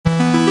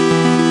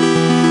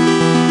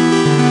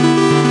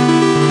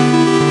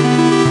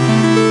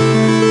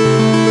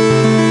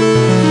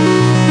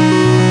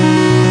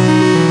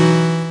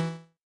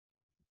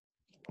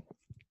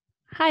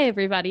Hi,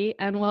 everybody,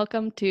 and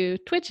welcome to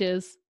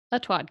Twitch's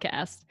A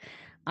Twadcast.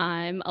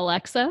 I'm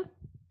Alexa,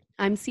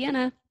 I'm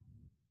Sienna.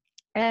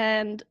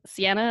 and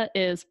Sienna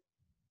is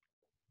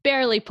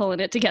barely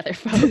pulling it together,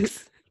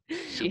 folks.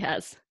 She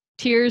has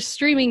tears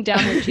streaming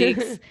down her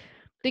cheeks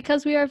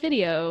because we are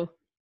video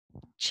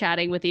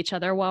chatting with each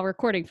other while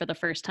recording for the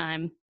first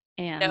time.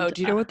 And No,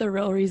 do you know what the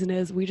real reason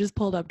is? We just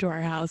pulled up to our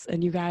house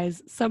and you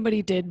guys,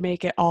 somebody did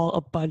make it all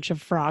a bunch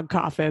of frog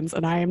coffins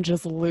and I am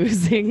just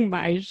losing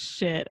my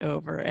shit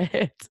over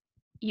it.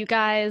 you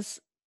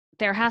guys,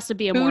 there has to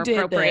be a Who more did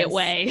appropriate this?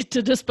 way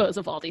to dispose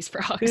of all these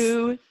frogs.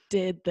 Who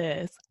did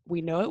this?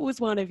 We know it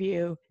was one of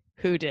you.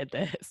 Who did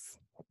this?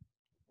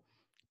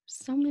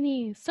 So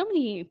many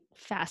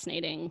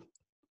fascinating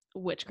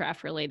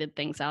witchcraft related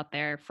things out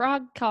there.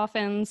 Frog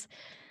coffins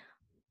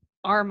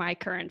are my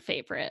current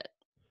favorite.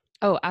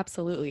 Oh,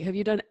 absolutely. Have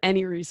you done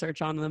any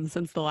research on them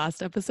since the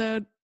last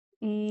episode?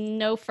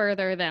 No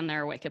further than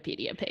their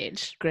Wikipedia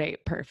page.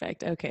 Great.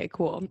 Perfect. Okay,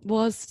 cool.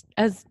 Well,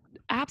 as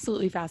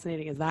absolutely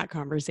fascinating as that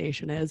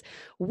conversation is,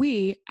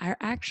 we are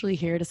actually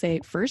here to say,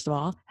 first of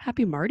all,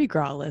 happy Mardi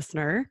Gras,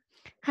 listener.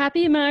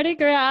 Happy Mardi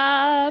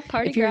Gras!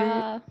 Party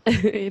Gras!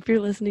 If you're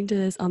listening to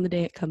this on the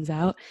day it comes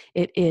out,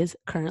 it is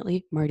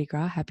currently Mardi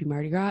Gras. Happy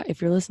Mardi Gras.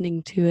 If you're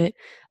listening to it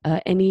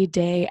any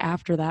day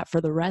after that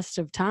for the rest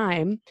of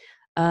time,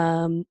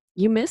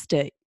 you missed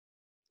it.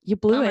 You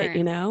blew it,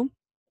 you know?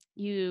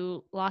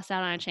 You lost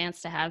out on a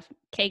chance to have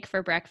cake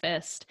for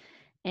breakfast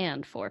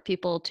and for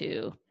people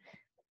to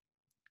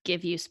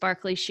give you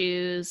sparkly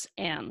shoes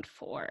and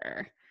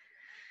for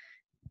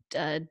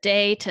a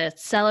day to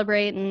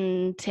celebrate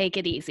and take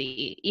it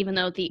easy, even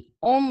though the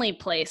only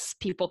place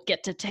people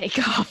get to take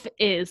off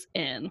is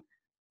in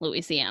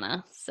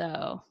Louisiana.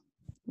 So,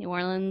 New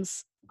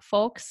Orleans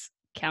folks,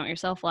 count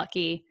yourself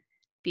lucky,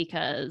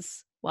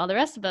 because while the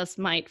rest of us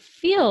might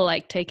feel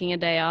like taking a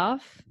day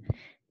off,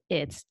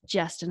 it's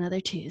just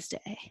another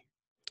Tuesday.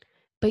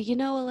 But you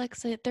know,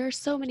 Alexa, there are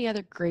so many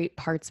other great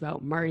parts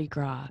about Mardi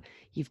Gras.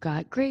 You've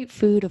got great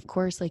food, of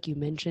course, like you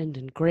mentioned,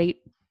 and great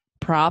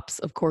props,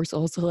 of course,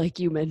 also like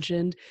you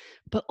mentioned.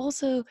 But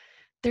also,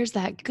 there's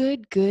that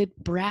good,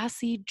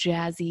 brassy,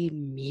 jazzy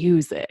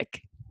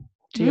music.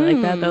 Do you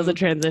like that? That was a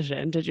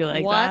transition. Did you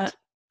like that? What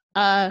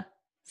a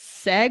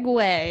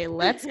segue.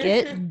 Let's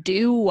get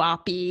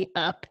doo-woppy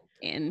up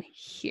in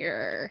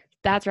here.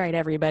 That's right,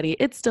 everybody.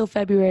 It's still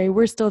February.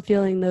 We're still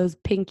feeling those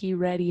pinky,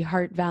 ready,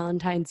 heart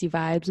Valentine's-y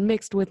vibes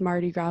mixed with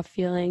Mardi Gras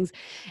feelings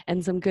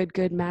and some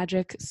good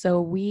magic. So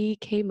we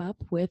came up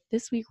with,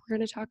 this week we're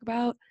going to talk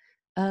about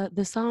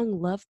the song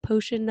Love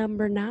Potion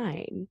number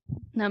 9.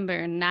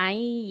 Number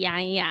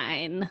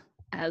 9,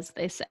 as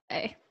they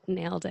say.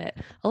 Nailed it.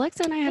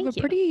 Alexa and I have a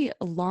pretty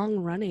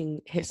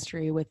long-running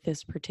history with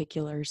this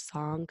particular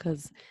song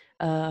because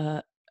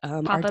our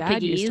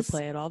dad used to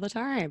play it all the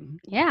time.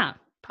 Yeah.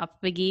 Papa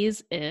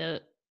Piggies is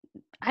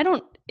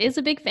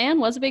a big fan,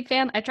 was a big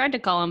fan. I tried to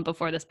call him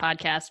before this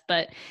podcast,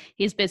 but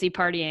he's busy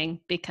partying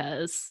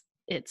because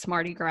it's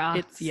Mardi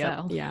Gras.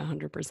 Yeah,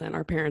 100%.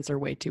 Our parents are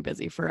way too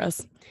busy for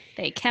us.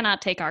 They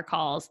cannot take our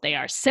calls. They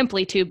are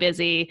simply too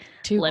busy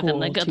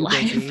living the good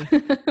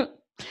life.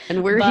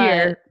 And we're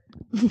here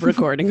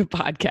recording a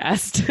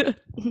podcast.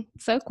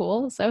 So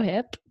cool, so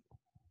hip.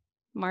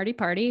 Mardi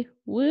party.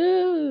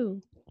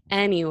 Woo!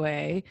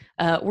 Anyway,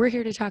 we're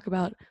here to talk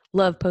about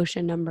Love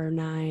Potion number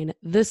 9.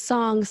 The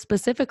song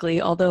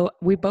specifically, although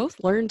we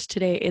both learned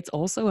today it's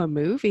also a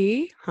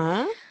movie,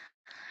 huh?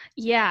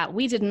 Yeah,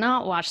 we did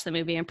not watch the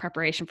movie in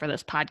preparation for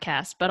this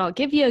podcast, but I'll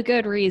give you a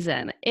good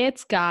reason.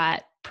 It's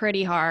got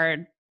pretty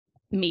hard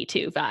Me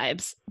Too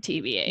vibes,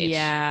 TBH.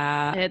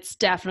 Yeah. It's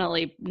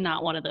definitely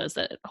not one of those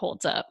that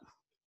holds up.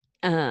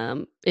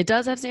 It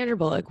does have Sandra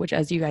Bullock, which,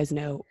 as you guys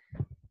know,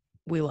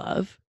 we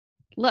love.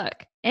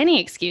 Look, any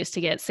excuse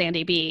to get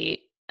Sandy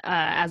B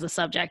as a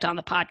subject on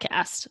the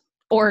podcast,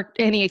 or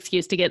any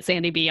excuse to get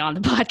Sandy B on the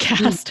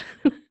podcast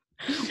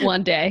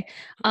one day.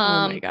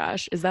 Oh my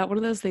gosh. Is that one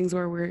of those things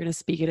where we're going to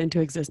speak it into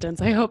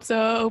existence? I hope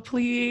so.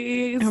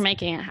 Please. We're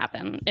making it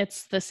happen.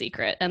 It's The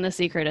Secret, and The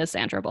Secret is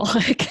Sandra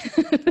Bullock.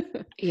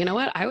 You know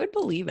what? I would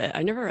believe it.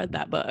 I never read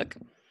that book.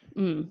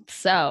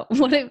 So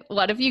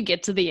what if you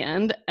get to the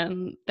end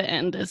and the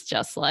end is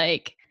just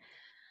like,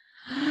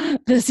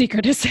 The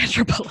Secret is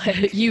Sandra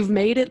Bullock. You've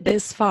made it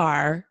this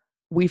far.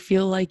 We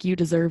feel like you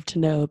deserve to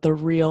know the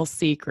real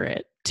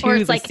secret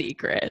to the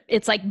secret.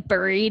 It's like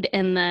buried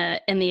in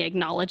the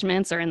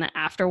acknowledgments or in the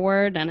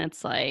afterword, and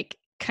it's like,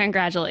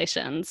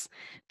 congratulations,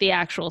 the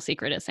actual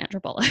secret is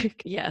Sandra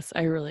Bullock. Yes,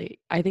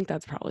 I think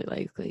that's probably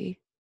likely.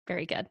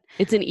 Very good.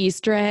 It's an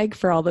Easter egg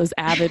for all those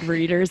avid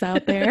readers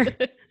out there.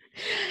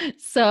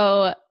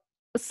 So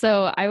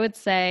I would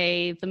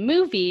say the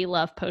movie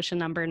Love Potion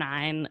number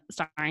 9,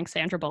 starring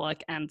Sandra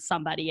Bullock and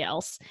somebody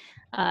else,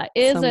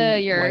 is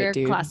your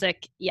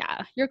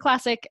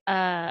classic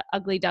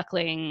ugly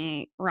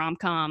duckling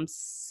rom-com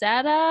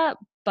setup,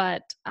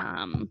 but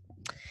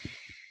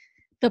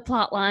The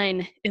plot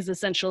line is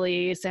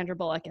essentially Sandra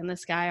Bullock and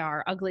this guy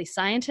are ugly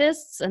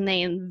scientists and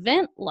they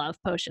invent love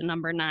potion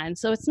number 9.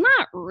 So it's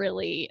not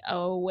really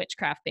a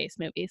witchcraft based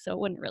movie. So it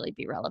wouldn't really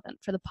be relevant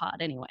for the pod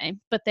anyway.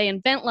 But they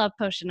invent love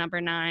potion number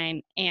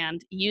 9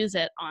 and use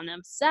it on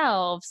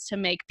themselves to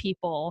make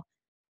people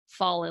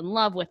fall in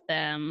love with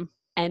them.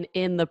 And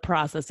in the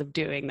process of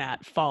doing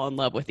that, fall in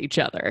love with each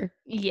other.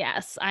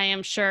 Yes, I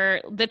am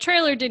sure the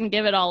trailer didn't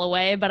give it all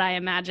away, but I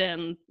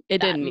imagine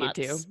it that didn't need must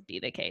to be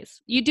the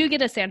case. You do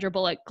get a Sandra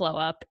Bullock glow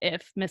up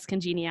if Miss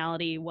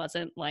Congeniality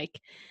wasn't like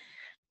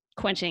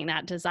quenching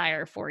that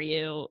desire for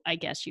you. I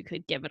guess you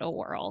could give it a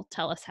whirl.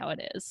 Tell us how it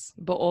is.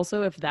 But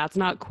also, if that's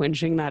not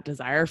quenching that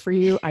desire for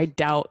you, I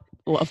doubt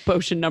love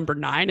potion number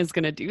 9 is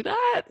going to do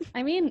that.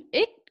 I mean,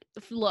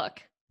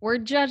 look, we're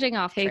judging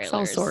off Takes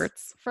trailers. all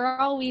sorts. For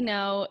all we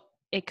know,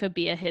 it could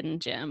be a hidden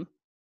gem,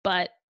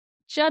 but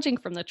judging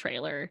from the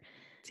trailer,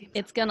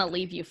 it's going to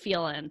leave you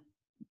feeling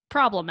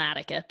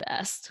problematic at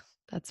best.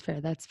 That's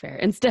fair. That's fair.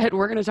 Instead,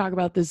 we're going to talk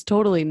about this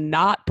totally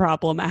not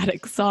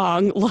problematic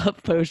song,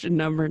 Love Potion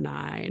number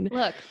 9.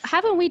 Look,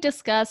 haven't we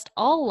discussed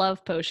all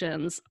love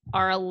potions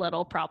are a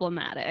little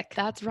problematic?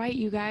 That's right,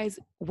 you guys.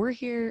 We're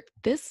here.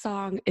 This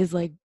song is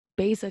like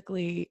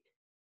basically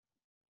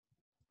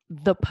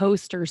the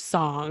poster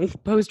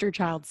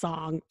child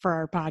song for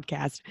our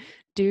podcast.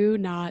 Do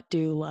not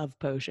do love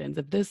potions.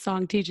 If this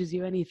song teaches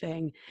you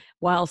anything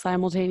while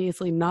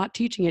simultaneously not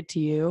teaching it to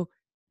you,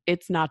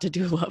 it's not to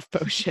do love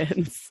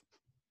potions.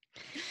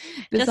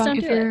 This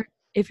song,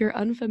 if you're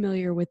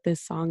unfamiliar with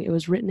this song, it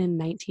was written in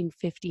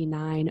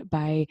 1959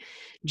 by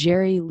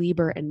Jerry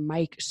Lieber and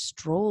Mike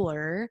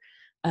Stroller,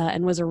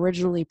 and was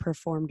originally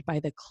performed by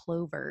the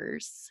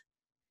Clovers,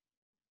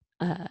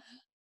 and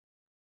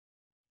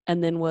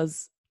then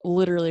was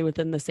literally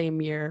within the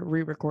same year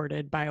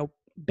re-recorded by a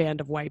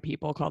band of white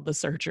people called the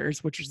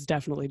Searchers, which was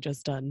definitely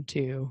just done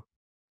to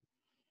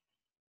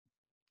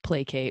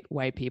placate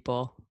white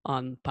people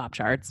on pop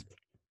charts.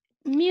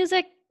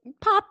 Music,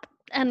 pop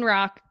and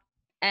rock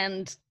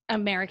and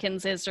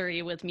Americans'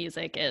 history with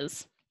music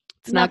is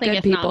nothing not good,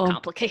 if people. not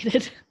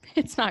complicated.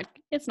 It's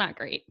not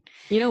great.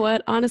 You know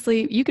what?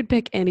 Honestly, you could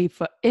pick any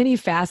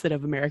facet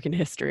of American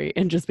history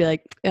and just be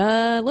like,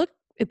 look,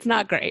 it's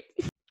not great.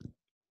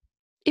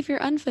 If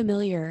you're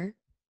unfamiliar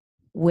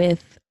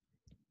with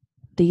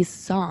the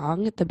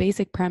song, the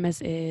basic premise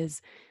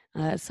is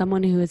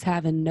someone who is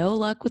having no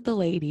luck with the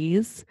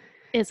ladies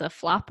is a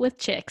flop with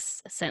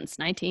chicks since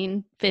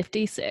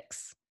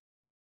 1956.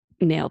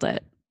 Nailed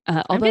it.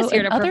 I'm just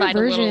here to provide a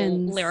little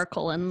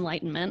lyrical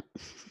enlightenment.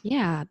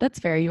 Yeah, that's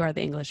fair. You are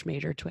the English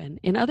major twin.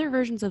 In other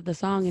versions of the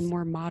song, in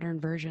more modern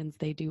versions,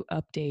 they do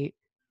update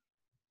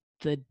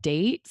the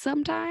date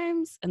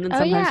sometimes, and then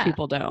sometimes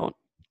people don't.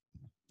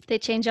 They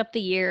change up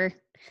the year.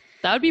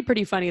 That would be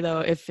pretty funny,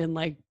 though, if in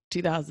like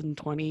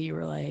 2020 you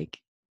were like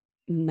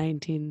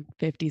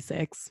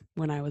 1956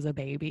 when I was a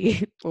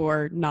baby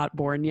or not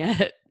born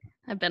yet.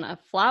 I've been a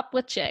flop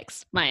with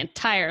chicks my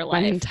entire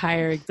life. My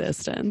entire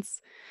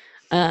existence.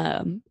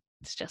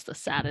 It's just the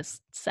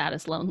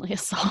saddest,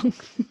 loneliest song.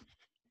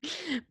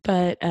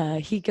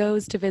 But he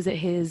goes to visit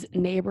his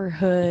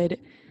neighborhood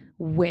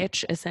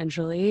witch,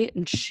 essentially,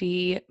 and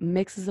she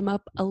mixes him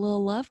up a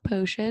little love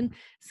potion,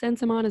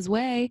 sends him on his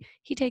way.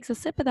 He takes a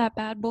sip of that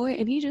bad boy,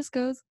 and he just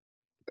goes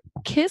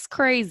kiss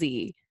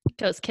crazy.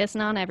 Goes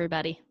kissing on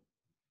everybody.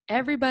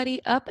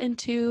 Everybody up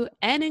into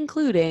and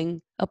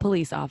including a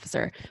police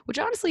officer, which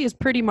honestly is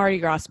pretty Mardi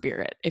Gras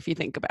spirit, if you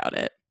think about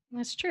it.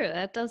 That's true.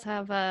 That does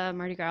have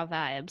Mardi Gras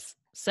vibes.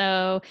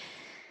 So,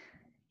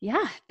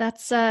 yeah,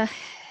 that's the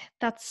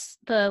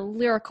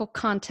lyrical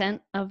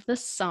content of the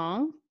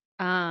song.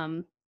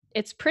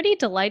 It's pretty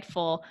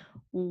delightful.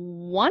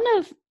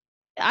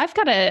 I've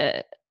got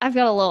a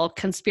little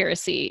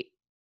conspiracy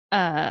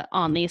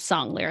on these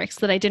song lyrics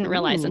that I didn't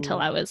realize until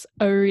I was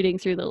reading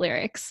through the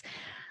lyrics.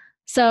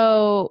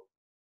 So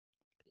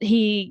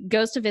he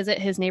goes to visit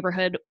his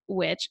neighborhood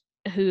witch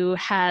who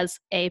has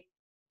a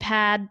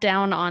pad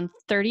down on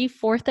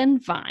 34th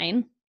and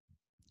Vine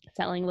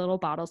selling little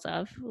bottles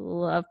of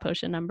love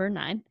potion number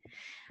 9.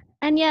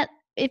 And yet,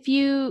 if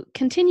you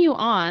continue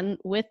on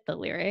with the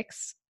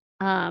lyrics,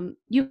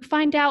 you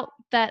find out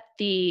that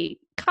the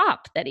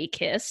cop that he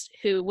kissed,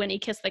 who when he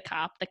kissed the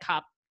cop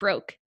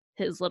broke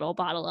his little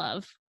bottle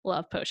of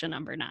love potion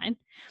number 9.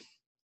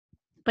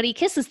 But he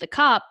kisses the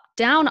cop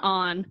down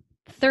on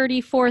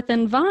 34th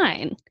and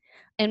Vine.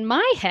 In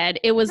my head,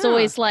 it was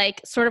always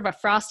like sort of a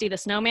Frosty the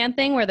Snowman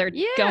thing where they're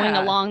going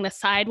along the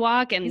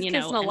sidewalk and, He's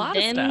kissing a lot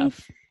of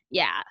stuff.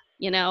 Yeah,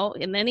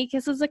 and then he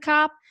kisses a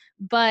cop.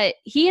 But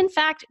he, in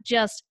fact,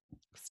 just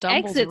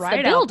stumbles exits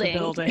right the out the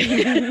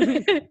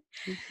building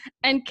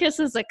and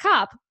kisses a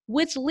cop,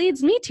 which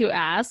leads me to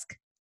ask,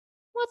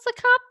 what's the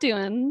cop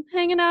doing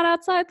hanging out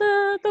outside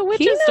the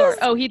witch's store?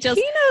 Oh, he knows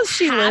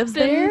she lives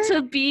there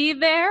to be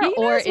there, he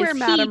or knows where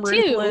Madame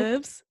Ruth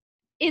lives.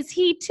 Is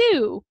he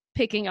too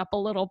picking up a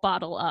little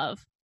bottle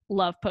of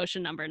love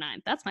potion number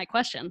 9? That's my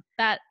question.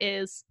 That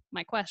is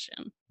my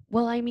question.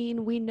 Well, I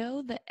mean, we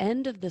know the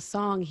end of the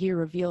song, he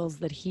reveals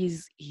that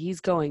he's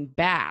going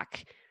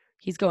back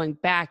He's going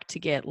back to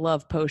get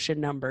love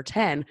potion number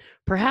 10.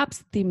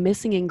 Perhaps the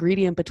missing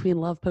ingredient between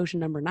love potion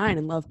number 9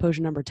 and love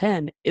potion number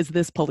 10 is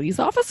this police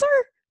officer,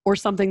 or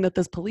something that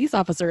this police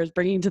officer is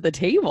bringing to the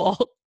table.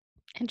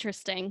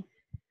 Interesting.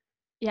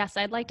 Yes,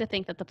 I'd like to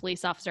think that the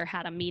police officer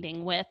had a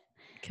meeting with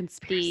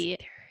Conspiracy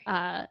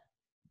theory.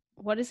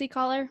 What does he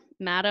call her?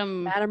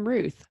 Madam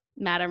Ruth.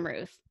 Madam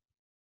Ruth.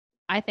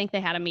 I think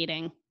they had a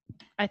meeting.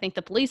 I think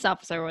the police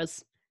officer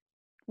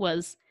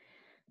was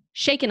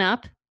shaken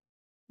up.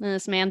 And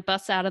this man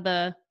busts out of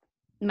the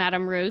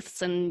Madam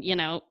Ruth's and,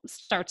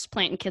 starts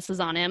planting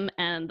kisses on him.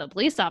 And the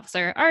police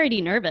officer,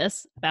 already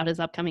nervous about his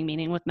upcoming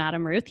meeting with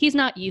Madam Ruth, he's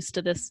not used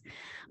to this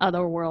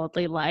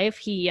otherworldly life.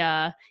 He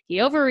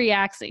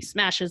overreacts. He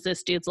smashes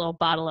this dude's little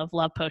bottle of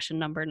love potion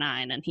number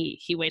 9, and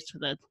he waits for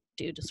the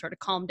dude to sort of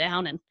calm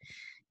down and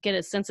get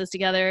his senses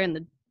together. And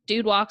the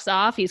dude walks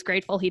off. He's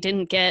grateful he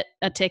didn't get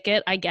a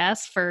ticket, I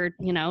guess, for,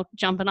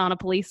 jumping on a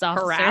police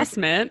officer.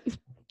 Harassment.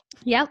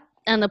 Yep.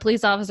 And the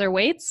police officer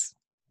waits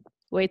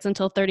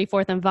until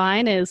 34th and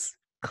Vine is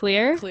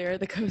clear.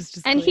 The coast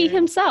is and clear. He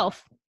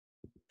himself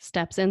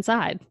steps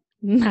inside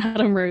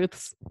Madam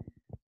Ruth's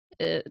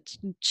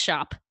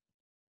shop.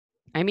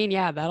 I mean,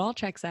 yeah, that all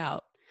checks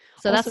out.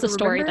 So Also, that's the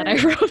story that I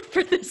wrote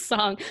for this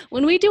song.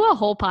 When we do a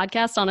whole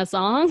podcast on a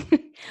song,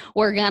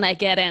 we're going to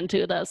get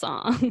into the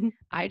song.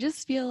 I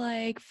just feel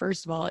like,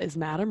 first of all, is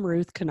Madam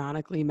Ruth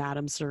canonically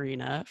Madam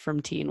Serena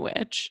from Teen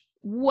Witch?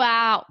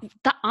 Wow.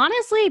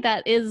 Honestly,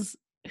 that is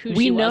who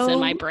she was in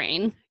my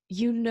brain.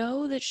 You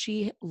know that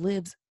she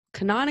lives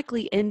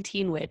canonically in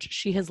Teen Witch.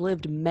 She has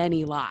lived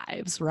many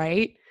lives,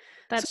 right?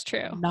 That's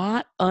true.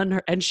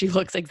 And she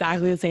looks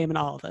exactly the same in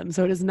all of them.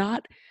 So it is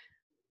not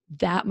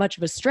that much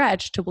of a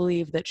stretch to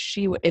believe that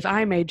she, if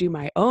I may do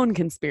my own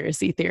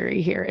conspiracy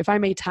theory here, if I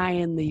may tie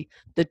in the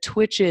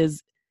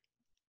Twitch's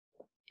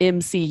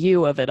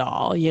MCU of it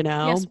all,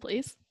 Yes,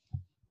 please.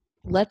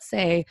 Let's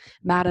say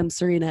Madam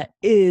Serena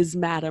is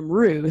Madam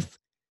Ruth.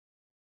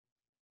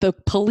 The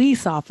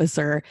police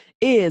officer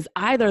is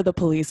either the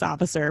police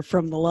officer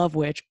from The Love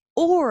Witch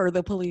or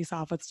the police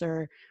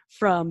officer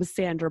from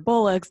Sandra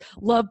Bullock's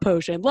Love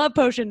Potion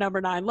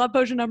number 9,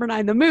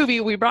 the movie.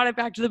 We brought it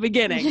back to the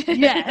beginning.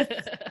 Yes.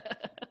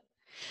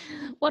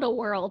 What a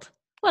world.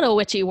 What a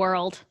witchy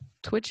world.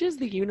 Twitch's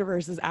The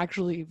Universe is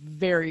actually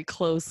very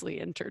closely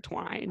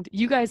intertwined.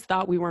 You guys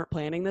thought we weren't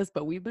planning this,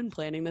 but we've been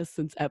planning this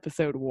since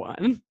episode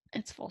 1.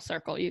 It's full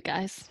circle, you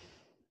guys.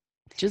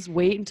 Just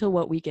wait until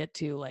what we get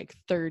to, like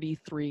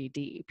 33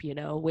 deep,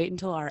 wait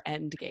until our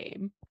end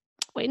game.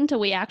 Wait until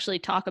we actually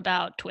talk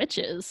about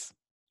Twitches.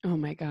 Oh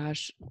my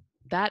gosh.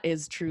 That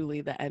is truly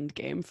the end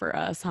game for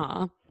us,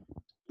 huh?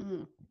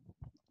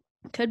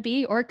 Could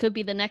be, or it could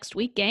be the next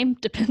week game.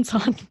 Depends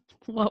on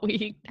what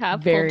we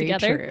have pulled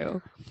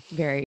together.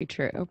 Very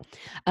true.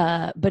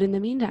 But in the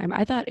meantime,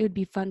 I thought it would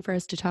be fun for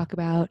us to talk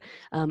about,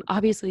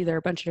 obviously there are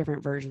a bunch of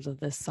different versions of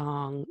this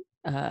song.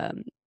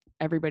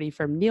 Everybody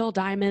from Neil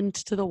Diamond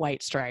to the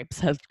White Stripes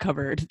have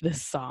covered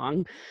this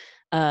song.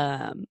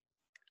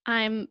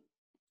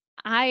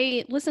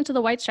 I listened to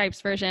the White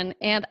Stripes version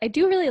and I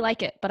do really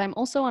like it, but I'm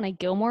also on a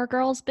Gilmore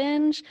Girls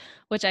binge,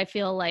 which I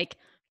feel like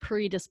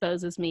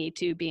predisposes me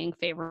to being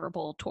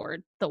favorable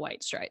toward the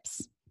White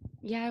Stripes.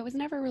 Yeah, I was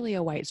never really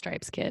a White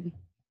Stripes kid.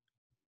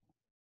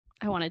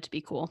 I wanted to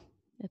be cool.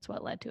 It's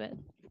what led to it.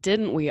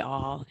 Didn't we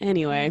all?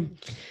 Anyway,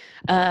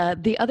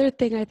 the other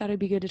thing I thought it'd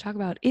be good to talk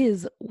about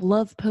is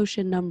Love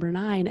Potion number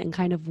 9 and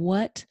kind of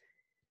what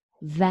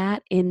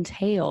that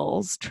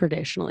entails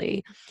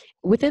traditionally.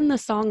 Within the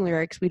song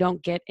lyrics, we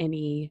don't get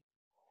any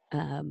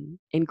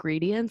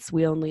ingredients.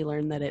 We only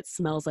learn that it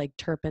smells like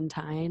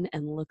turpentine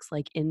and looks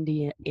like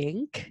India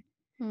ink,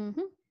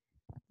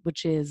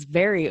 which is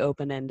very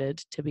open-ended,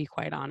 to be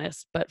quite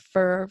honest. But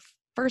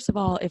first of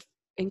all,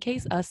 in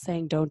case us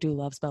saying don't do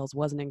love spells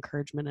wasn't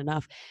encouragement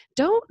enough,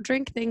 don't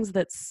drink things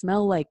that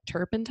smell like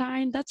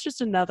turpentine. That's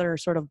just another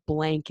sort of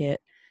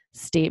blanket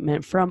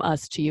statement from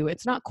us to you.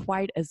 It's not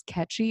quite as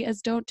catchy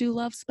as don't do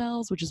love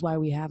spells, which is why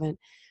we haven't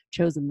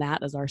chosen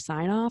that as our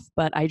sign off.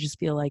 But I just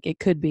feel like it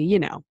could be,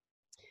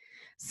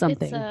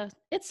 something.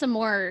 It's some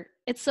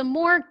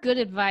more good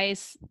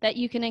advice that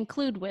you can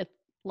include with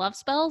love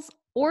spells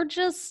or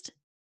just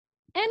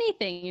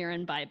anything you're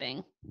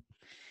imbibing.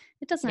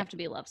 It doesn't have to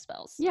be love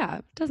spells. Yeah,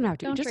 it doesn't have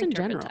to. Don't just in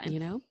drink general,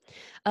 turpentine.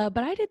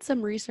 But I did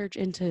some research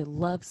into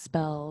love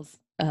spells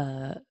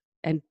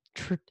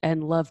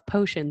and love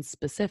potions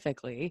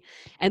specifically,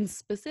 and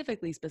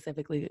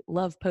specifically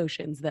love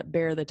potions that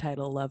bear the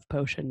title Love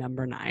Potion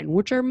number 9,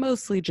 which are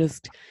mostly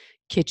just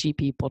kitschy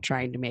people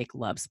trying to make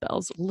love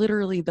spells.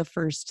 Literally the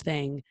first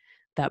thing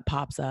that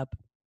pops up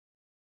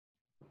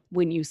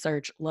when you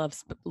search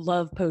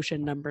love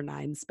potion number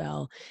 9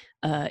 spell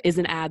is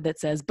an ad that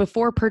says,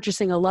 before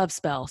purchasing a love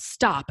spell,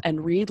 stop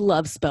and read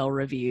love spell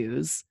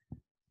reviews.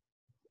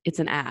 It's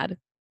an ad.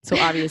 So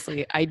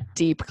obviously I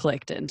deep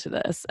clicked into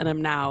this and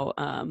I'm now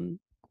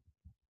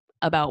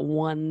about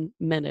 1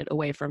 minute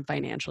away from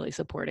financially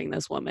supporting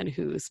this woman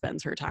who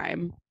spends her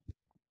time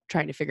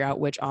trying to figure out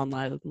which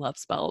online love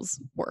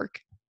spells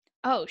work.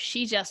 Oh,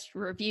 she just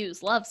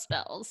reviews love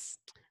spells.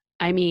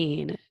 I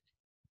mean, Is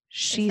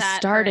she that her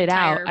started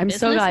out. entire I'm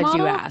so business glad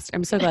you model? asked.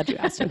 I'm so glad you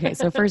asked. Okay,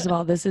 so first of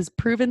all, this is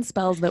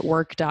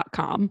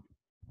provenspellsthatwork.com.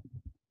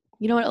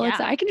 You know what,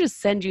 Alexa? Yeah. I can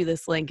just send you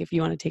this link if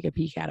you want to take a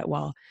peek at it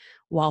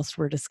whilst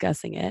we're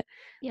discussing it.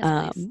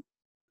 Yes, please.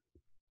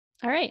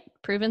 All right.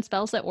 Proven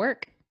spells that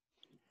work.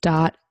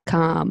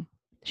 .com.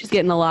 She's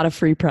getting a lot of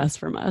free press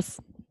from us.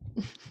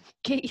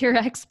 Get your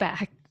ex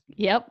back.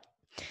 Yep.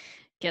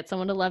 Get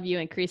someone to love you,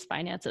 increase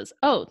finances.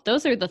 Oh,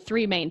 those are the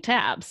 3 main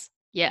tabs.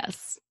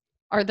 Yes.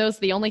 Are those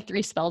the only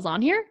 3 spells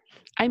on here?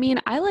 I mean,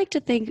 I like to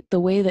think the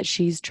way that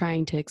she's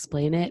trying to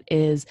explain it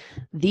is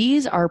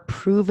these are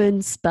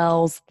proven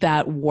spells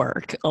that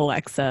work,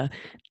 Alexa.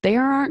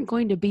 There aren't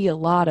going to be a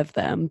lot of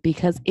them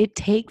because it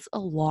takes a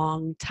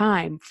long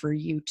time for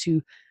you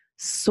to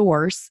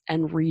source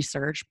and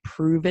research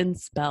proven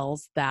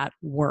spells that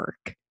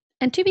work.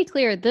 And to be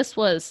clear, this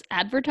was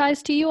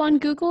advertised to you on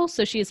Google,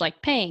 so she's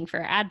like paying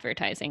for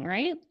advertising,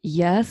 right?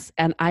 Yes,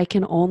 and I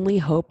can only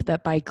hope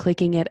that by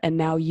clicking it and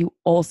now you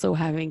also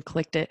having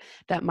clicked it,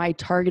 that my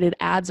targeted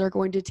ads are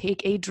going to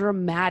take a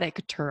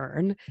dramatic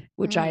turn,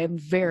 which I am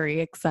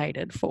very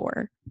excited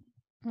for.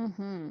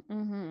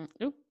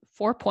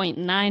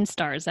 4.9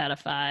 stars out of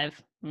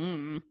 5. I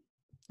don't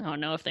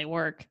know if they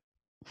work.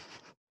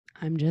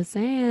 I'm just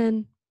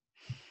saying.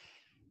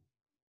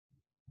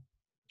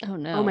 Oh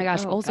no. Oh my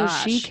gosh. Also,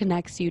 she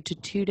connects you to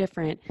 2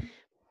 different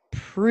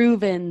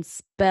proven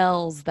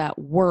spells that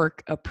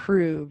work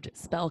approved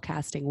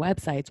spellcasting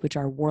websites, which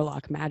are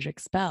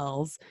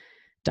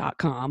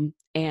warlockmagicspells.com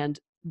and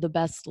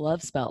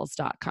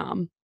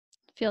thebestlovespells.com.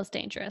 Feels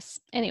dangerous.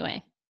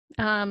 Anyway,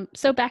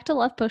 so back to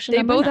Love Potion.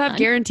 They both 9. have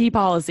guarantee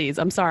policies.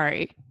 I'm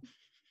sorry.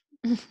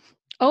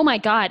 Oh my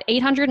God,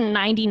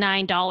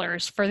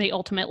 $899 for the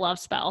ultimate love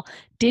spell.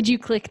 Did you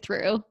click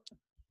through?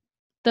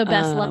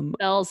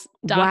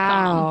 Thebestlovespells.com.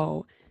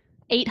 Wow.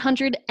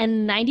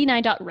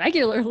 $899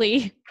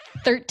 regularly,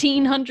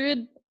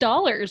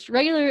 $1,300.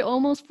 Regularly,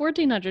 almost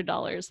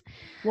 $1,400.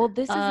 Well,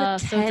 this is a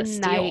So it's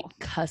 10-night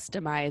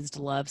customized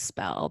love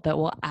spell that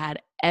will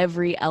add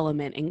every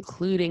element,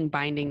 including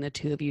binding the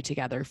 2 of you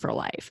together for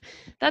life.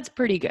 That's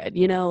pretty good.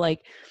 You know,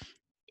 like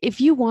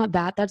if you want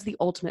that, that's the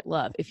ultimate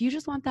love. If you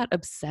just want that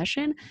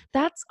obsession,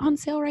 that's on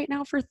sale right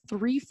now for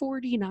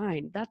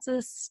 $349. That's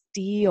a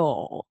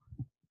steal.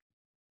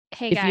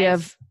 Hey if guys, you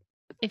have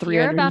if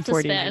you're about to $349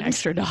 spend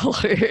extra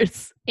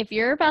dollars. If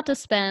you're about to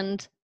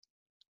spend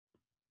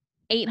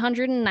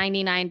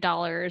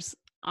 $899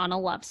 on a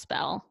love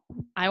spell,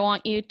 I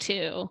want you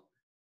to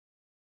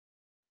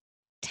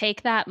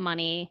take that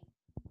money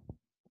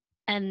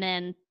and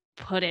then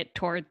put it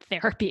toward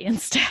therapy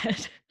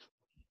instead.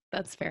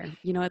 That's fair.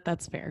 You know what?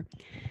 That's fair.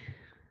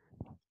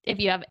 If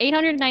you have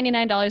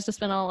 $899 to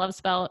spend on a love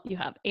spell, you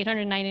have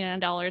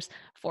 $899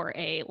 for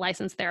a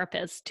licensed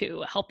therapist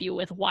to help you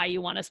with why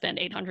you want to spend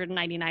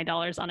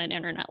 $899 on an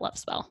internet love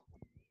spell.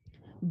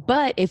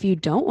 But if you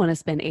don't want to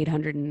spend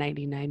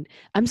 $899,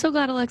 I'm so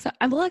glad, Alexa.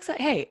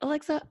 Hey,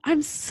 Alexa,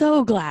 I'm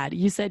so glad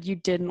you said you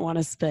didn't want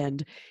to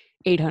spend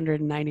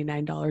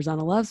 $899 on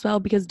a love spell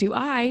because do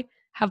I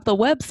have the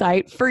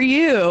website for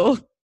you?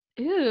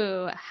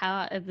 Ooh,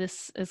 how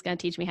this is going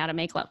to teach me how to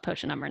make Love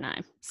Potion number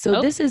 9.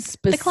 So this is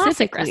specifically the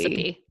classic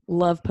recipe.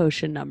 Love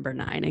Potion number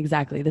 9.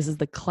 Exactly. This is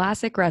the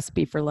classic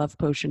recipe for Love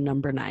Potion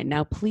number 9.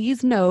 Now,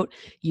 please note,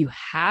 you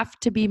have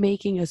to be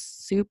making a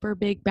super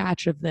big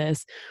batch of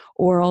this,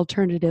 or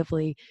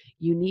alternatively,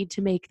 you need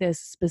to make this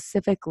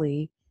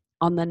specifically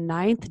on the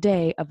 9th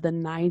day of the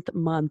 9th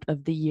month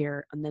of the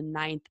year, on the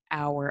 9th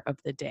hour of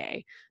the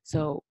day.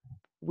 So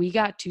we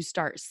got to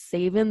start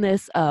saving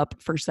this up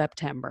for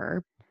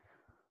September.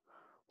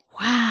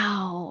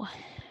 Wow.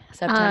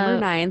 September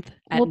 9th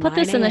at we'll put 9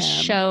 this in the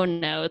a.m. show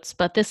notes,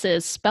 but this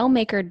is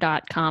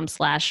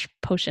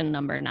spellmaker.com/potion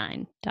number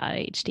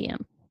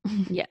 9.htm.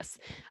 Yes.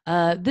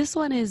 This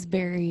one is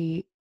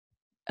very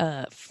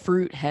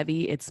fruit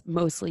heavy. It's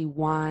mostly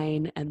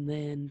wine and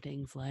then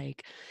things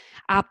like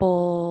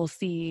apple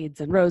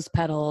seeds and rose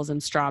petals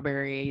and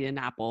strawberry and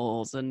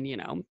apples and, you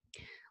know,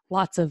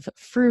 lots of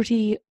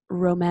fruity,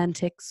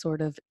 romantic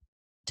sort of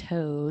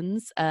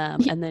tones.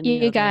 And then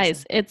you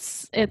guys, it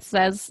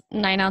says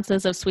 9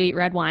 ounces of sweet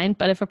red wine,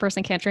 but if a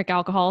person can't drink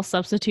alcohol,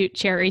 substitute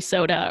cherry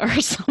soda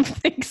or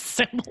something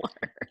similar.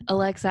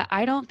 Alexa,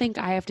 I don't think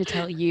I have to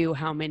tell you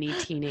how many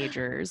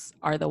teenagers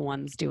are the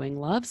ones doing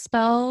love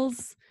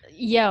spells.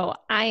 Yo,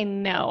 I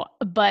know,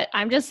 but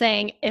I'm just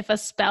saying if a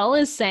spell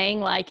is saying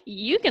like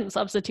you can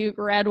substitute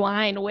red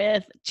wine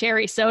with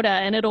cherry soda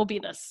and it'll be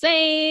the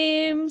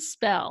same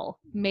spell,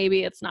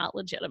 maybe it's not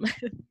legitimate.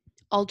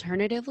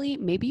 Alternatively,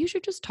 maybe you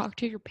should just talk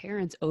to your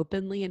parents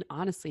openly and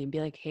honestly and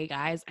be like, hey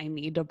guys, I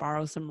need to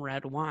borrow some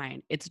red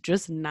wine. It's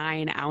just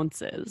 9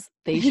 ounces.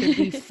 They should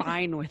be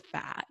fine with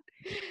that.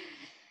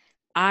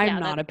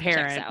 I'm not a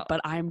parent, but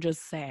I'm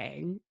just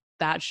saying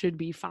that should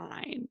be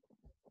fine.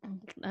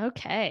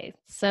 Okay,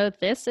 so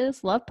this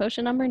is Love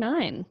Potion number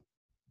 9.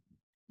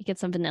 You get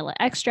some vanilla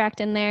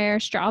extract in there,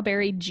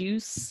 strawberry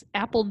juice,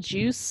 apple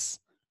seeds.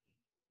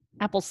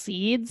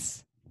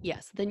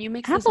 Yes, then you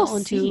mix this all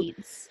into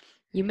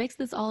You mix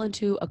this all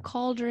into a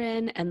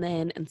cauldron, and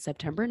then on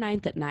September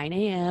 9th at 9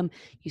 a.m.,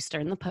 you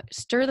stir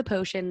the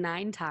potion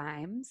 9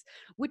 times,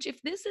 which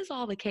if this is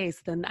all the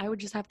case, then I would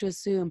just have to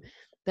assume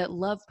that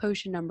love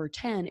potion number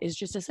 10 is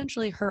just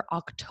essentially her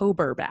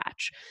October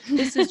batch.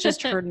 This is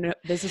just her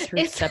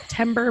It's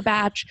September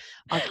batch.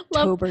 love,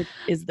 October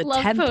is the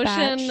 10th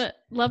batch.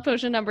 love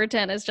potion number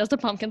 10 is just a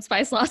pumpkin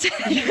spice latte.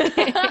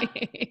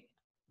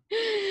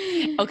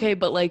 Okay,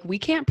 but like we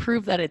can't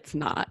prove that it's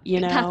not, you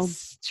know?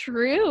 That's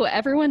true.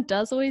 Everyone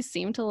does always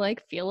seem to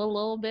like feel a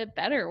little bit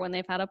better when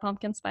they've had a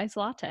pumpkin spice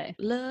latte.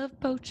 Love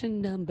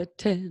potion number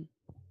 10.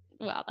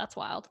 Wow, that's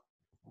wild.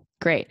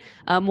 Great.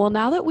 Well,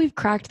 now that we've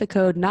cracked the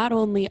code, not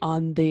only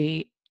on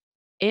the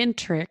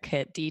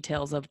intricate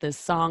details of this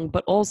song,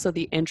 but also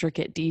the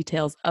intricate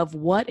details of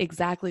what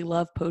exactly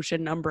love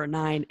potion number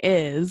 9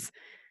 is,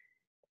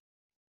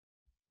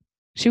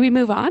 should we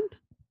move on?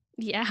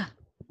 Yeah.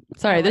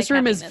 Sorry, this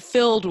room is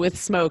filled with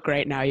smoke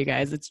right now, you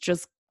guys. It's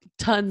just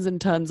tons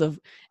and tons of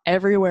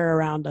everywhere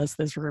around us.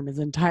 This room is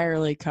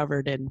entirely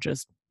covered in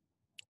just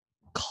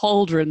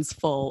cauldrons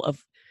full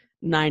of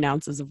 9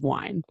 ounces of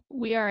wine.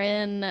 We are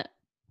in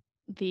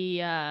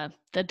the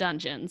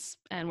dungeons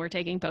and we're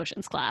taking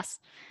potions class.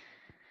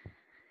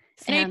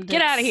 Snape,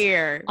 get out of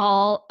here.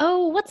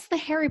 What's the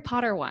Harry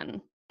Potter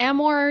one?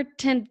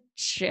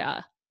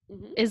 Amortentia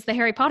is the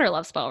Harry Potter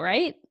love spell,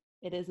 right?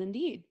 It is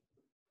indeed.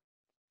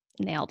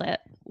 Nailed it.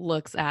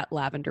 Looks at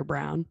Lavender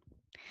Brown.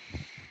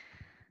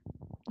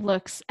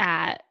 Looks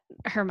at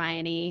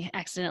Hermione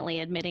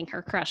accidentally admitting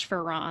her crush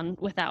for Ron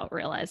without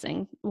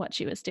realizing what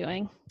she was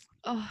doing.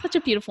 Oh. Such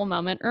a beautiful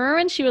moment. Remember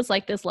when she was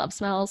like, this love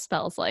spell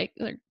smells like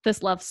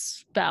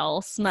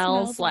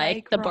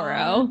the Ron.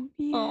 burrow.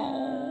 Yeah.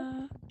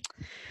 Oh.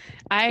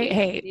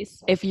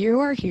 If you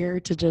are here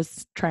to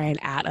just try and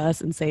at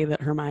us and say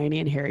that Hermione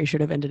and Harry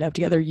should have ended up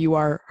together, you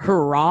are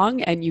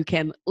wrong and you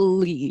can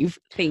leave.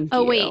 Thank you.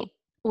 Oh,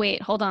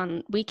 wait, hold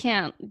on. We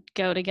can't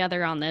go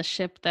together on this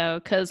ship though,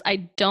 because I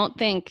don't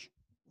think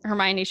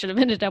Hermione should have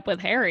ended up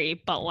with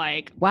Harry, but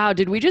like, wow,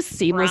 did we just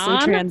seamlessly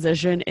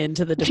transition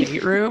into the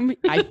debate room?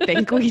 I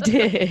think we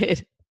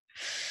did.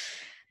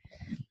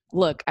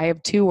 Look, I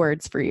have 2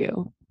 words for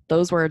you.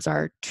 Those words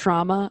are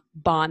trauma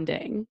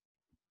bonding.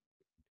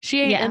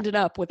 She ain't ended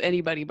up with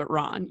anybody but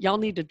Ron. Y'all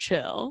need to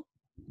chill.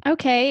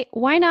 Okay,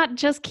 why not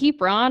just keep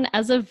Ron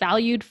as a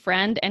valued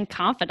friend and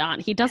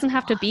confidant? He doesn't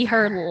have to be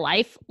her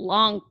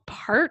lifelong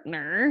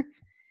partner.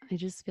 I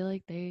just feel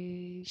like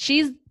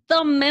she's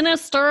the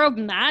minister of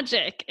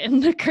magic in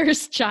The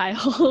Cursed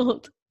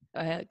Child.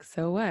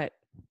 So what?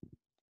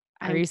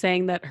 Are you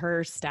saying that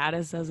her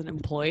status as an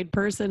employed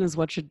person is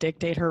what should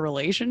dictate her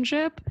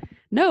relationship?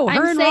 No,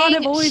 her and Ron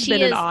have always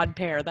been an odd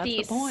pair. That's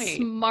the point.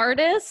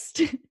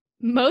 Smartest,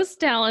 most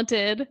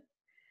talented,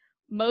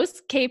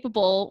 most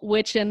capable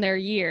witch in their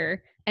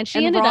year. And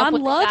she ended up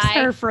with loves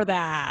her for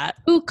that.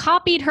 Who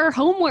copied her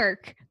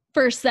homework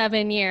for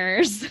 7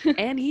 years.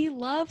 And he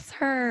loves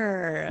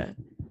her.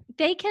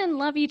 They can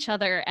love each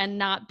other and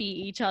not be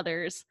each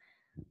other's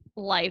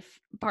life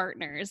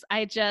partners.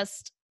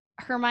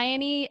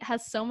 Hermione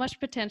has so much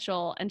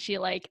potential and she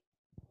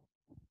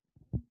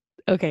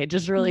okay,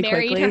 just really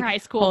married quickly. Her high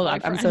school Hold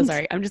boyfriend. on, I'm so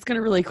sorry. I'm just going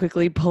to really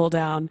quickly pull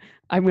down.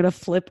 I'm going to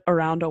flip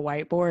around a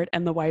whiteboard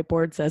and the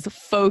whiteboard says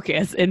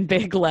focus in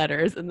big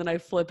letters. And then I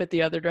flip it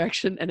the other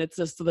direction and it's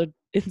just the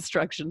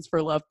instructions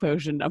for love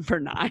potion number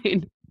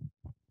 9.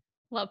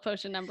 Love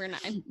potion number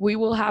 9. We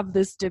will have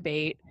this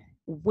debate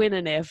when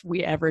and if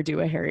we ever do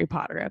a Harry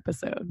Potter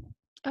episode.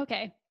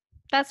 Okay,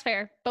 that's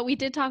fair. But we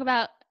did talk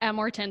about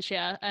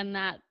Amortentia and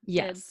that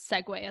did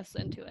segue us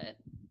into it.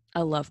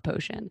 A love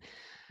potion.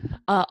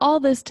 All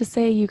this to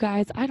say, you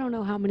guys, I don't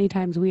know how many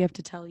times we have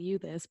to tell you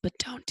this, but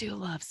don't do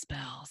love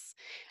spells.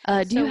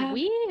 Go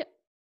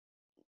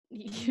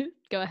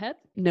ahead.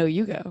 No,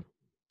 you go.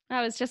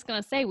 I was just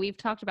going to say, we've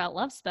talked about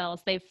love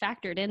spells. They've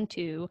factored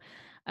into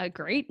a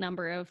great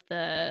number of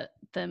the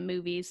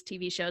movies,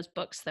 TV shows,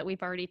 books that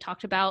we've already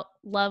talked about.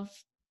 Love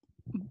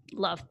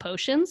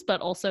potions, but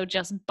also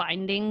just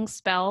binding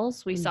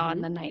spells we saw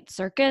in the Night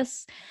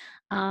Circus.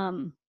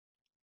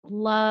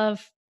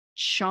 Love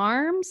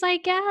charms, I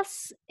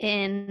guess,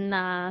 in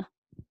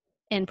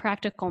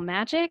Practical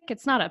Magic.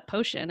 It's not a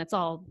potion. It's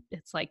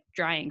like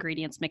dry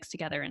ingredients mixed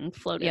together and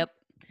floated.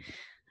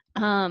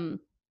 Yep.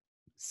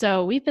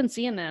 So we've been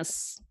seeing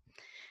this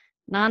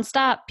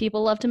nonstop.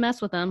 People love to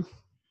mess with them.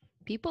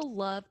 People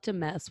love to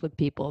mess with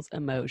people's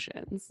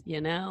emotions,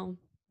 you know?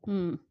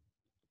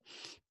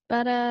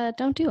 But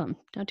don't do them.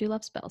 Don't do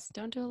love spells.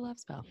 Don't do a love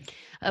spell.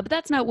 But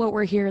that's not what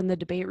we're here in the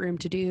debate room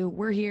to do.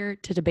 We're here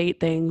to debate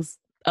things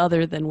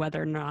other than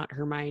whether or not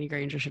Hermione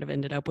Granger should have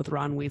ended up with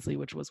Ron Weasley,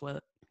 which was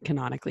what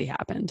canonically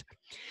happened.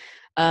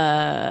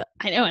 I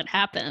know it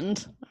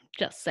happened.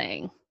 Just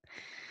saying.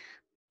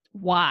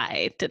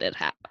 Why did it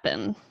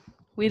happen?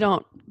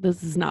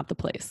 This is not the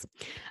place.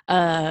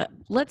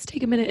 Let's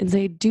take a minute and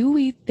say, do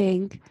we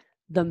think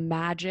the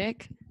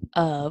magic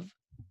of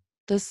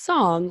the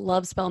song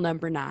Love Spell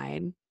number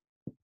 9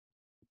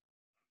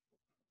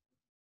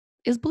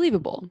 is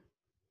believable?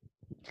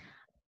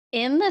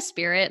 In the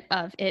spirit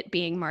of it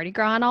being Mardi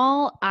Gras and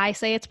all, I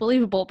say it's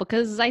believable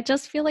because I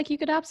just feel like you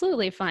could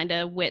absolutely find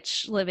a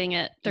witch living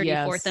at 34th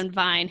Yes, and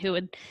Vine who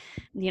would,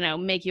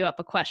 make you up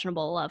a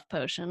questionable love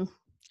potion.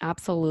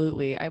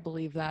 absolutely. I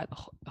believe that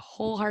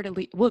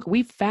wholeheartedly. Look,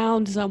 we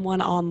found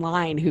someone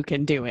online who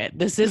can do it.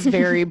 This is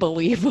very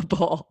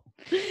believable.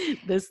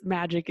 This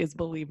magic is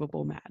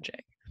believable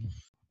magic.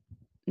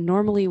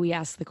 Normally we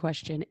ask the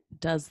question,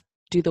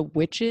 do the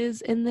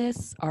witches in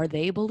this, are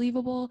they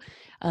believable?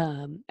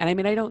 And I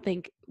mean, I don't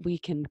think we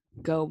can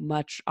go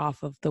much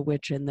off of the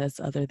witch in this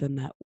other than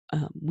that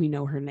we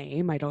know her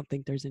name. I don't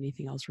think there's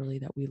anything else really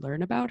that we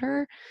learn about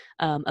her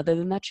other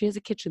than that she has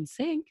a kitchen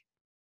sink.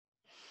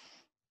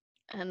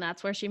 And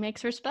that's where she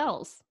makes her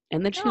spells.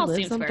 And then That she all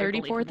lives seems on very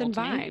 34th believable and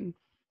to me. Vine.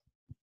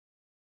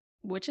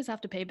 Witches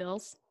have to pay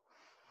bills.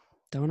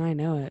 Don't I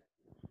know it?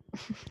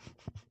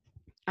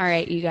 All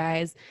right, you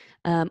guys.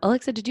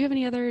 Alexa, did you have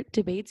any other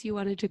debates you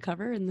wanted to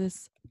cover in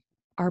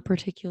our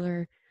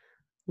particular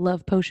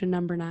Love Potion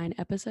number 9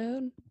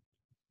 episode?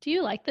 Do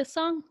you like this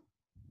song?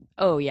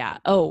 Oh, yeah.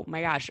 Oh,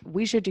 my gosh.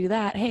 We should do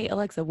that. Hey,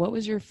 Alexa, what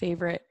was your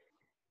favorite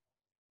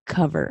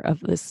cover of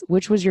this?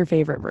 Which was your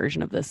favorite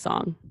version of this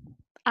song?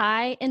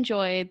 I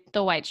enjoyed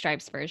the White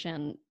Stripes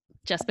version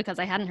just because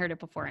I hadn't heard it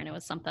before and it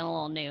was something a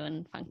little new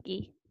and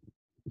funky.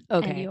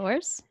 Okay. And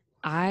yours?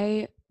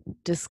 I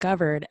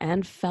discovered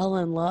and fell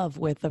in love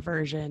with the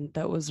version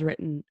that was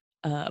written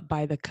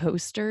by the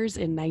Coasters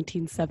in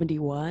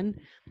 1971.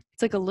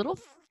 It's like a little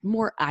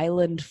more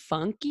island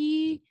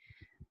funky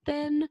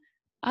than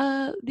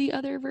the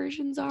other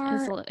versions are.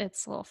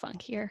 It's a little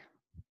funkier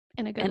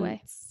in a good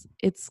way.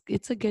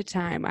 It's a good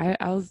time. I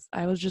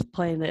was just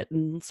playing it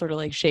and sort of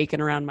like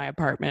shaking around my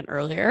apartment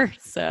earlier.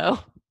 So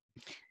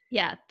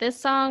yeah, this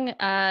song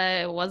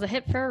was a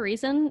hit for a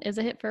reason. Is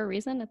a hit for a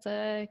reason.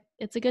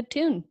 It's a good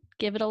tune.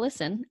 Give it a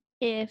listen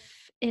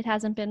if it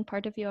hasn't been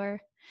part of your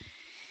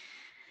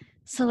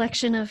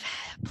selection of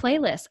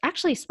playlists.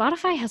 Actually,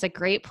 Spotify has a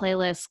great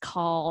playlist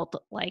called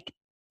like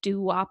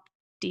Doo Wop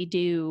Dee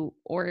Doo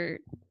or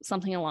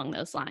something along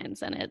those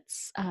lines, and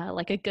it's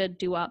like a good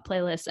doo wop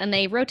playlist. And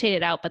they rotate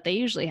it out, but they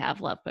usually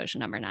have Love Potion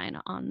number 9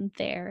 on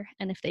there.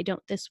 And if they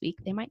don't this week,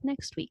 they might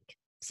next week.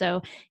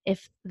 So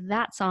if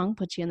that song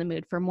puts you in the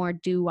mood for more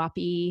doo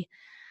woppy,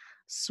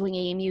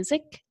 swingy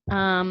music,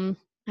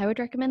 I would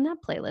recommend that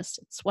playlist.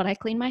 It's what I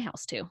clean my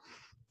house to.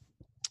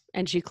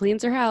 And she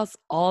cleans her house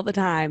all the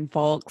time,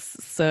 folks.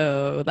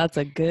 So that's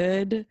a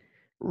good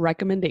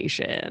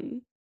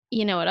recommendation.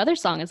 You know what other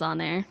song is on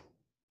there?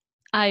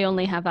 I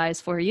Only Have Eyes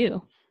for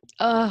You.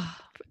 Of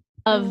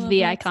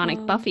the iconic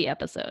song. Buffy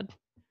episode.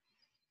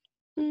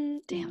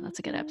 Damn, that's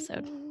a good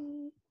episode.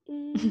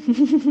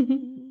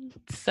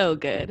 So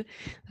good.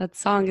 That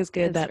song is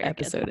good. That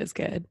episode is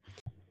good.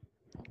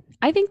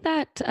 I think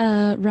that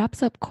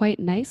wraps up quite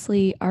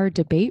nicely our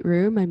debate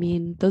room. I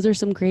mean, those are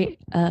some great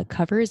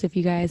covers. If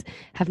you guys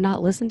have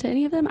not listened to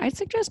any of them, I'd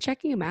suggest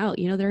checking them out.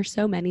 There are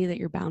so many that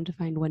you're bound to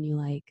find one you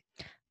like.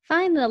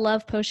 Find the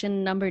Love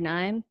Potion number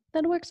 9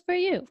 that works for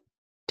you.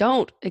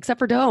 Don't, except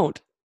for don't.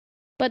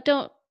 But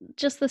don't,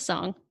 just the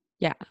song.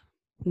 Yeah,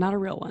 not a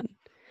real one.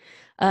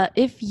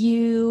 If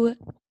you...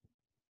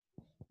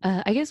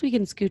 I guess we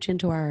can scooch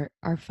into our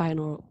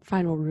final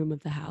room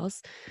of the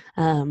house.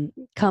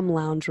 Come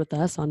lounge with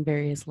us on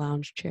various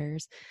lounge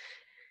chairs.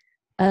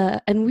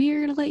 And we're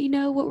going to let you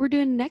know what we're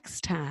doing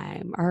next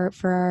time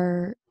for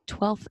our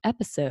 12th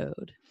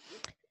episode.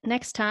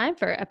 Next time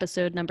for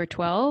episode number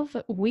 12,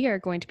 we are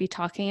going to be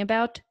talking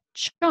about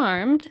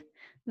Charmed,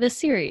 the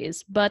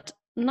series, but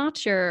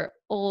not your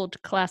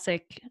old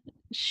classic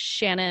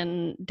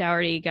Shannon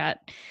Doherty got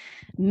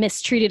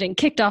mistreated and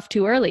kicked off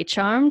too early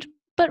Charmed,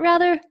 but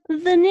rather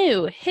the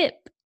new,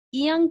 hip,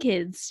 young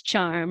kids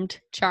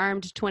Charmed.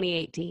 Charmed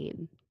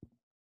 2018.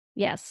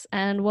 Yes,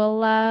 and we'll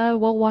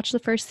watch the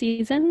first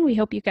season. We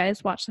hope you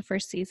guys watch the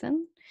first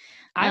season.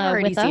 I've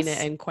already seen it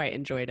and quite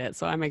enjoyed it,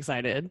 so I'm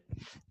excited.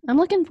 I'm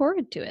looking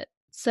forward to it.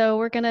 So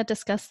we're going to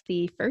discuss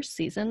the first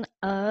season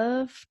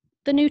of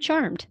the new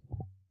Charmed.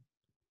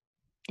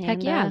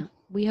 Heck yeah.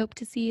 We hope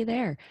to see you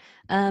there.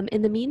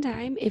 In the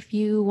meantime, if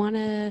you want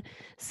to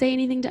say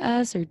anything to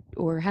us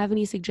or have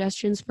any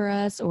suggestions for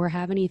us or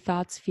have any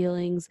thoughts,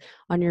 feelings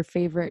on your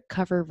favorite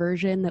cover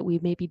version that we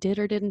maybe did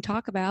or didn't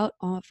talk about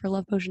for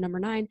Love Potion number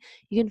 9,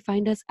 you can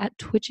find us at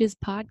Twitch's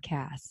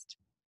podcast.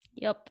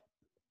 Yep.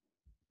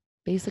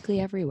 Basically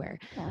everywhere.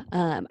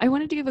 Yeah. I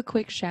wanted to give a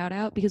quick shout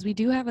out because we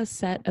do have a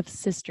set of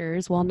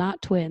sisters, well,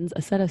 not twins,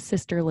 a set of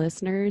sister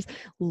listeners,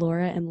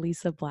 Laura and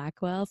Lisa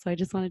Blackwell. So I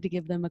just wanted to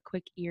give them a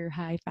quick ear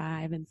high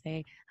five and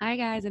say, hi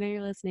guys, I know you're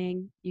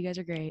listening. You guys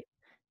are great.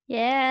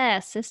 Yeah,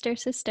 sister.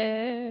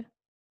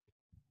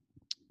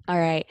 All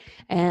right.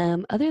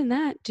 Other than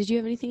that, did you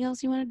have anything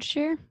else you wanted to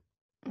share?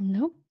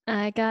 Nope.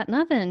 I got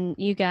nothing.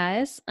 You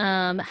guys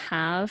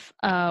have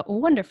a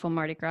wonderful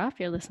Mardi Gras if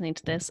you're listening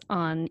to this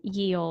on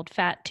Ye Old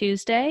Fat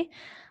Tuesday.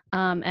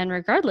 And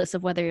regardless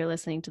of whether you're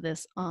listening to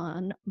this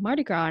on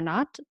Mardi Gras or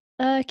not,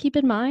 keep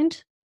in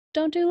mind,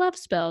 don't do love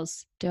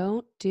spells.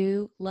 Don't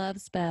do love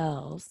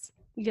spells.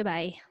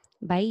 Goodbye.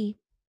 Bye.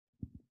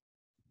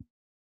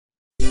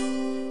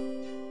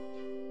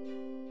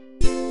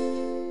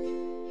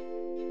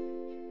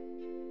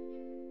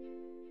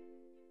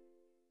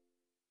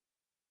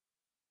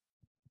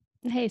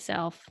 Hey,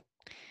 self,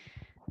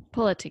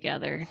 pull it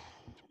together.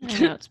 I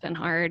know it's been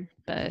hard,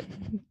 but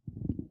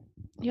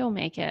you'll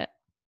make it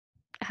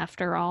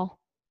after all.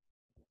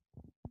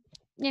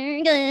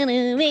 You're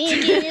gonna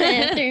make it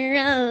after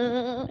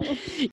all.